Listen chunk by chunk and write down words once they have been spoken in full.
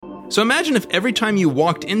So imagine if every time you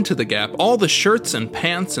walked into the Gap, all the shirts and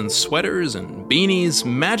pants and sweaters and beanies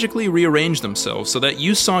magically rearranged themselves so that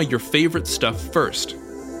you saw your favorite stuff first.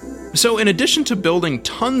 So in addition to building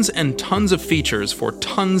tons and tons of features for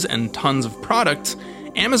tons and tons of products,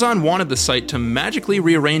 Amazon wanted the site to magically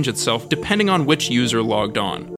rearrange itself depending on which user logged on.